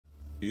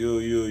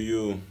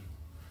Yo.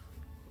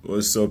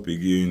 What's up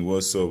again?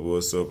 What's up?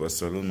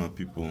 Assalamu my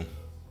people.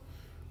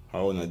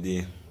 How on a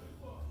day?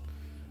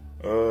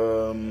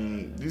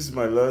 This is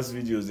my last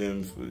videos.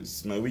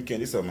 It's my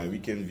weekend. These are my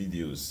weekend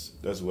videos.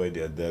 That's why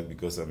they are dark,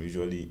 because I'm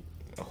usually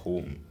at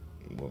home.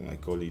 What I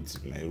call it,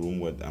 my room,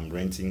 what I'm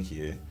renting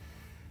here.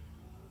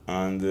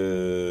 And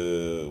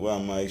why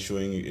am I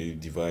showing a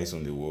device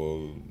on the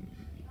wall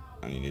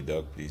and in a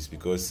dark place?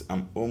 Because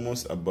I'm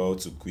almost about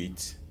to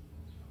quit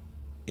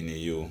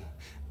ENEO,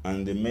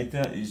 and the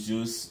meter is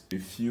just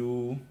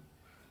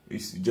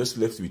it's just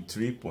left with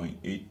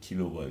 3.8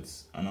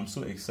 kilowatts, and I'm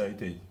so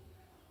excited.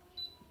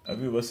 Have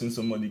you ever seen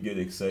somebody get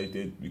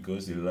excited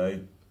because the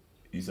light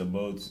is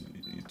about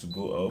to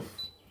go off?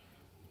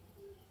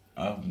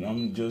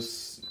 I'm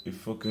just a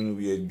fucking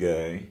weird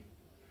guy,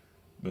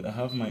 but I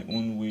have my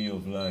own way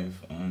of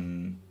life,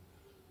 and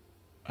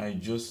I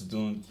just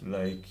don't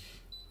like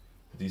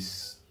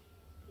this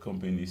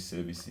company's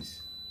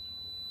services.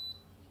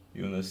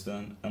 You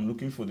understand? I'm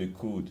looking for the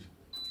code,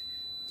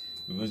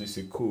 because it's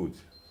a code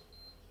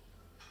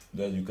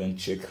that you can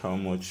check how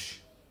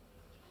much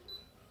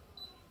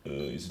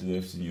is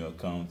left in your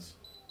account,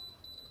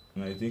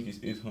 and I think it's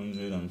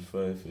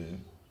 805.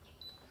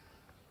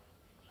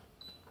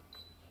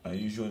 I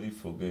usually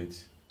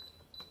forget.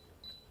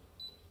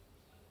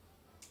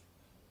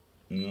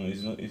 No,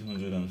 it's not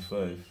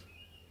 805.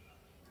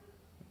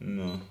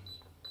 No.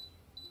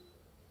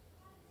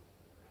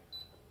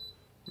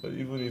 But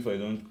even if I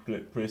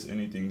don't press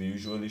anything, they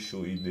usually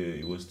show it there.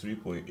 It was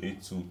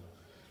 3.82.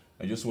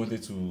 I just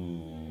wanted to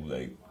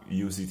like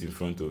use it in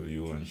front of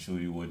you and show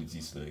you what it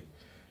is like.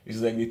 It's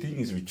like the thing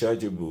is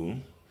rechargeable,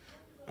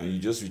 and you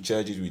just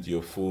recharge it with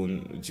your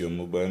phone, with your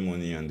mobile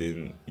money, and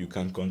then you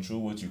can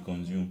control what you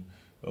consume.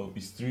 Oh,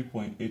 it's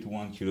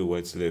 3.81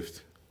 kilowatts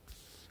left.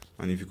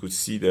 And if you could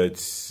see that,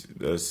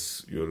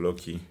 you're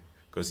lucky,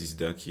 because it's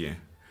dark here.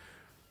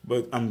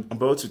 But I'm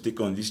about to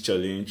take on this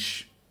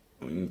challenge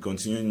in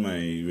continuing my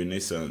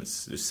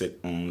renaissance, the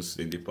set-ons,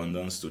 the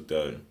independence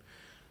total.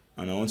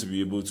 And I want to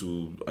be able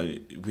to,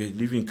 we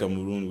live in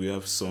Cameroon, we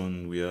have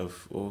sun, we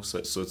have all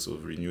sorts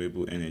of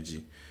renewable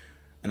energy.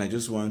 And I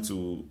just want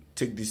to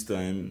take this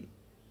time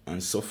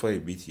and suffer a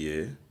bit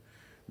here,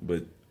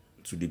 but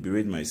to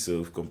liberate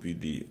myself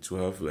completely, to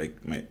have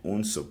like my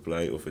own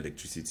supply of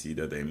electricity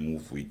that I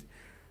move with,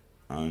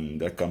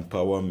 and that can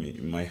power me,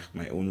 my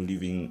own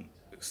living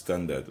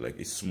standard, like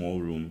a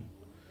small room,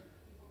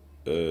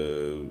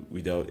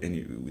 without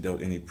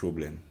any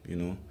problem. You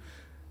know,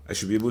 I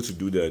should be able to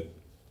do that.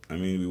 I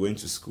mean, we went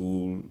to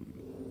school.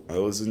 I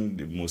wasn't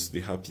the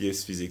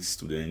happiest physics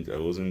student. I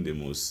wasn't the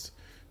most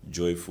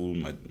joyful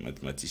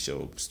mathematician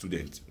or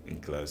student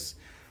in class.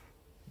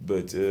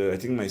 But I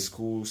think my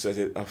school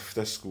started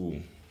after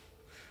school,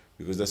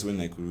 because that's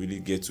when I could really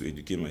get to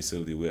educate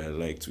myself the way I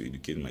like to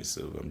educate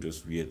myself. I'm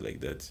just weird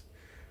like that.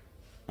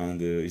 And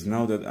it's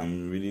now that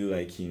I'm really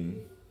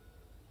liking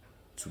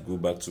to go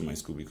back to my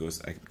school,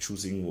 because I'm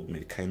choosing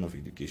what kind of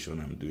education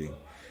I'm doing.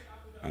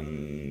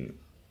 And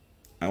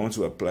I want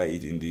to apply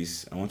it in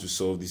this. I want to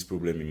solve this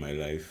problem in my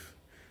life.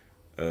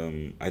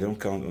 I don't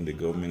count on the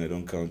government. I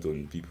don't count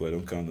on people. I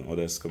don't count on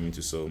others coming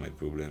to solve my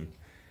problem.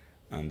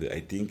 And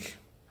I think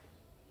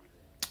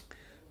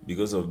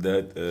because of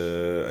that,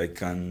 I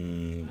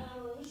can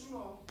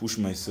push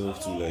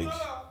myself to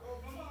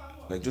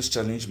like just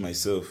challenge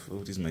myself. Oh,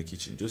 this is my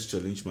kitchen. Just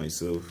challenge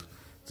myself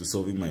to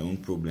solving my own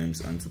problems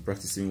and to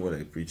practicing what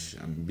I preach.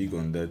 I'm big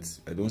on that.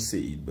 I don't say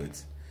it,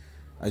 but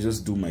I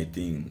just do my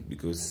thing,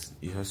 because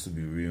it has to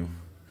be real.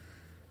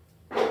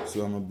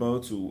 So I'm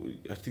about to,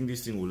 I think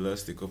this thing will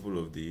last a couple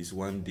of days,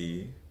 one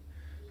day,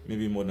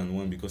 maybe more than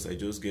one, because I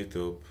just get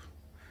up,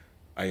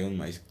 iron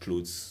my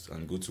clothes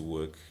and go to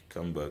work,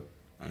 come back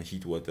and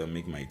heat water,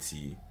 make my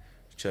tea,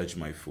 charge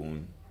my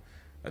phone.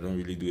 I don't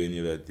really do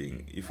any other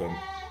thing. If I'm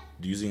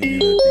using any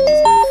other thing,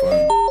 it's my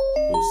fan.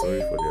 Oh,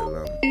 sorry for the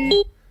alarm.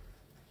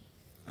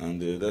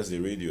 And that's the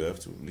radio. I have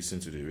to listen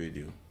to the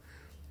radio.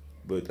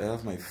 But I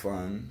have my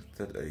fan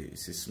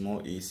it's a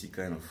small AC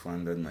kind of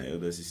fan that my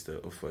elder sister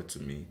offered to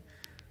me,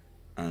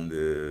 and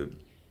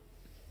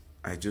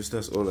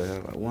that's all I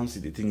have. Once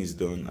the thing is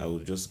done, I will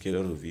just get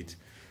out of it,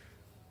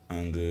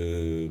 and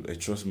I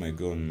trust my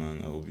gun,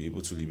 man. I will be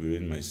able to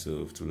liberate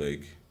myself to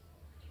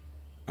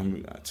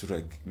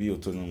be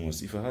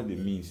autonomous. If I had the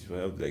means, if I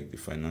have like the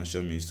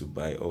financial means to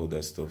buy all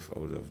that stuff, I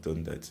would have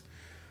done that.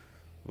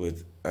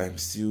 But I'm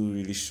still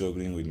really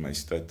struggling with my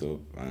startup,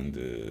 and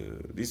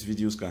these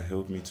videos can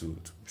help me to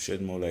shed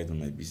more light on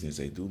my business.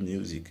 I do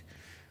music.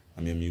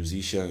 I'm a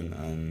musician,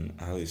 and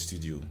I have a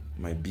studio.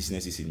 My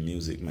business is in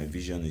music. My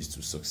vision is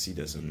to succeed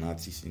as an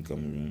artist in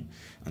Cameroon,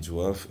 and to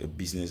have a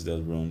business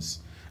that runs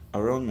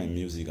around my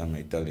music and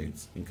my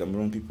talent. In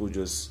Cameroon, people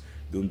just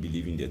don't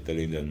believe in their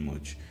talent that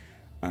much,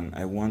 and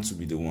I want to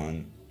be the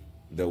one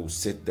that will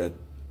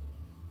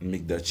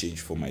make that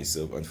change for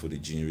myself and for the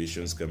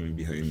generations coming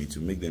behind me, to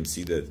make them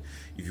see that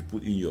if you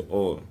put in your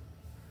all,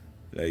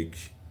 like,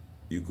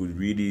 you could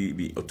really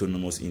be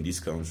autonomous in this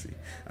country.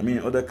 I mean,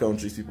 in other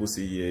countries, people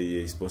say,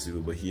 yeah, it's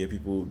possible, but here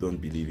people don't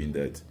believe in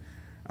that.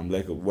 I'm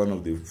like one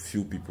of the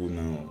few people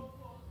now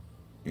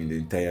in the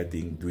entire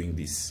thing doing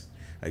this.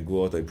 I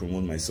go out, I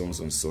promote my songs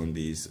on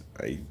Sundays,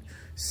 I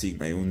sing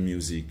my own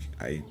music,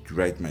 I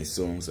write my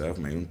songs, I have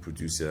my own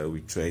producer. We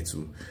try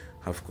to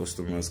have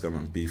customers come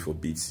and pay for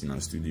beats in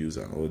our studios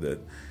and all that.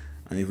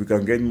 And if we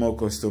can get more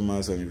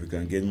customers and if we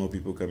can get more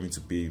people coming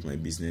to pay my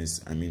business,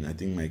 I mean, I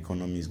think my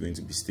economy is going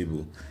to be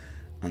stable.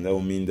 And that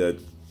will mean that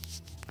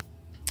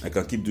I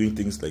can keep doing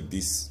things like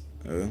this,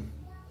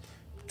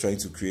 trying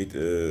to create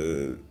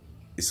a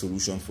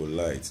solution for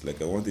light.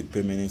 Like, I want a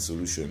permanent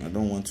solution. I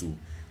don't want to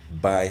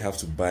have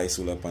to buy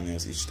solar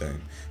panels each time.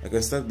 I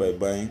can start by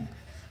buying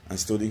and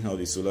studying how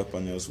the solar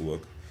panels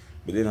work,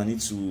 but then I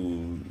need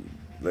to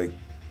like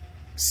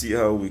see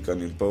how we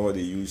can empower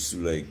the youth to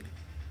like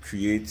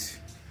create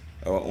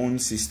our own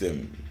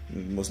system.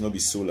 It must not be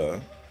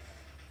solar,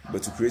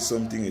 but to create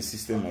something, a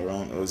system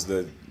around us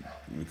that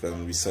we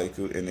can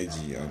recycle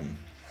energy. And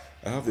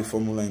I have the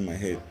formula in my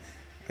head.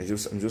 I'm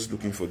just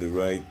looking for the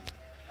right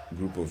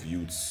group of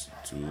youths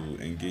to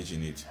engage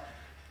in it,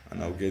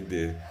 and I'll get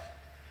there.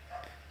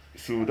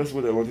 So that's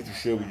what I wanted to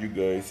share with you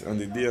guys. And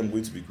the day I'm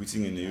going to be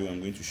quitting ENEO, I'm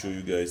going to show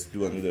you guys,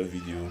 do another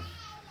video,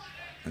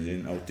 and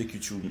then I'll take you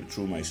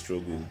through my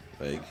struggle.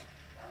 Like,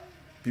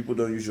 people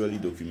don't usually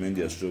document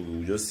their struggle.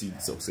 We just see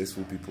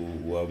successful people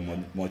who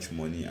have much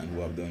money and who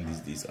have done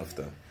this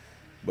after.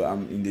 But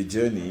I'm in the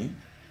journey,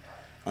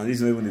 and this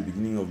is not even the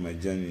beginning of my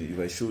journey. If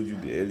I showed you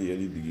the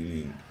early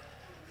beginning,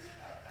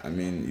 I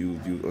mean,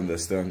 you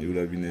understand. It would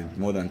have been a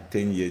more than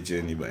 10-year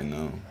journey by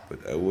now.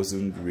 But I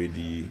wasn't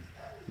ready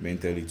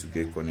mentally to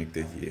get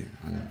connected here,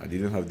 and I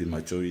didn't have the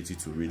maturity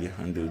to really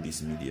handle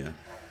this media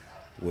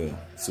well.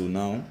 So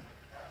now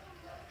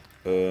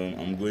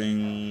I'm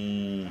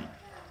going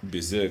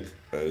berserk,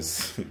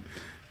 as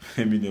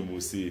ENEO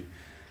will say,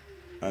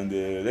 and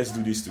let's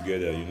do this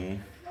together, you know.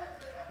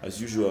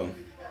 As usual,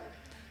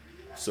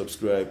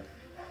 subscribe,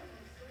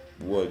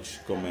 watch,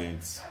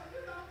 comment,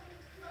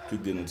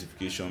 click the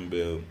notification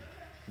bell,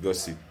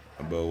 gossip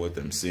about what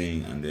I'm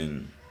saying, and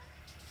then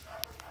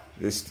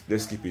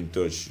let's keep in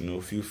touch. You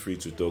know, feel free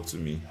to talk to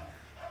me.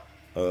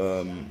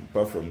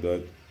 Apart from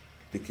that,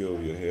 take care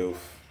of your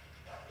health,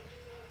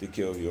 take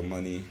care of your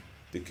money,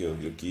 take care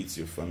of your kids,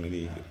 your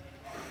family,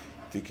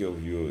 take care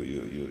of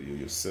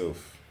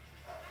yourself,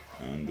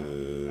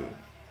 and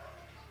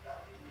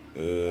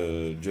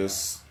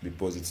just be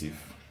positive.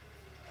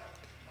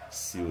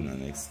 See you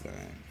next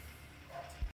time.